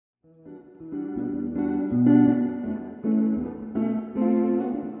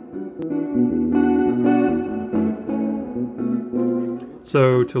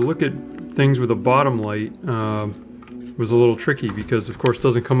So to look at things with a bottom light was a little tricky because of course it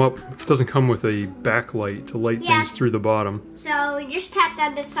doesn't come with a backlight to light things through the bottom. So we just have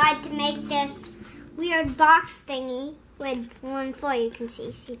to decide to make this weird box thingy with one foot. You can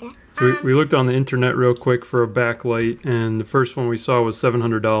see that. So we looked on the internet real quick for a backlight, and the first one we saw was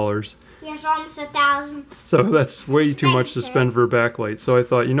 $700. Yeah, it's almost 1,000. So that's way too much to spend for a backlight. So I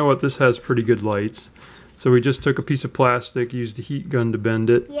thought, you know what, this has pretty good lights. So we just took a piece of plastic, used a heat gun to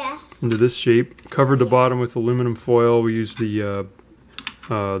bend it into this shape, covered the bottom with aluminum foil. We used the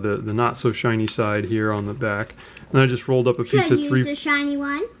not so shiny side here on the back, and I just rolled up a piece of Use the shiny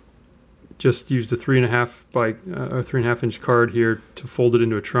one. Just used a 3.5 by 3.5 inch card here to fold it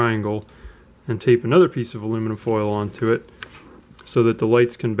into a triangle, and tape another piece of aluminum foil onto it, so that the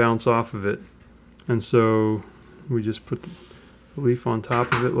lights can bounce off of it. And so we just put the leaf on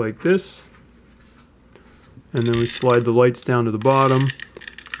top of it like this. And then we slide the lights down to the bottom,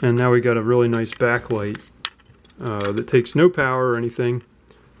 and now we got a really nice backlight that takes no power or anything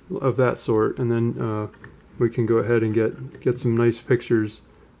of that sort. And then we can go ahead and get some nice pictures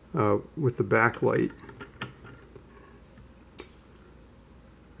with the backlight.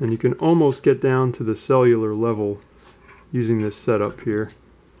 And you can almost get down to the cellular level using this setup here.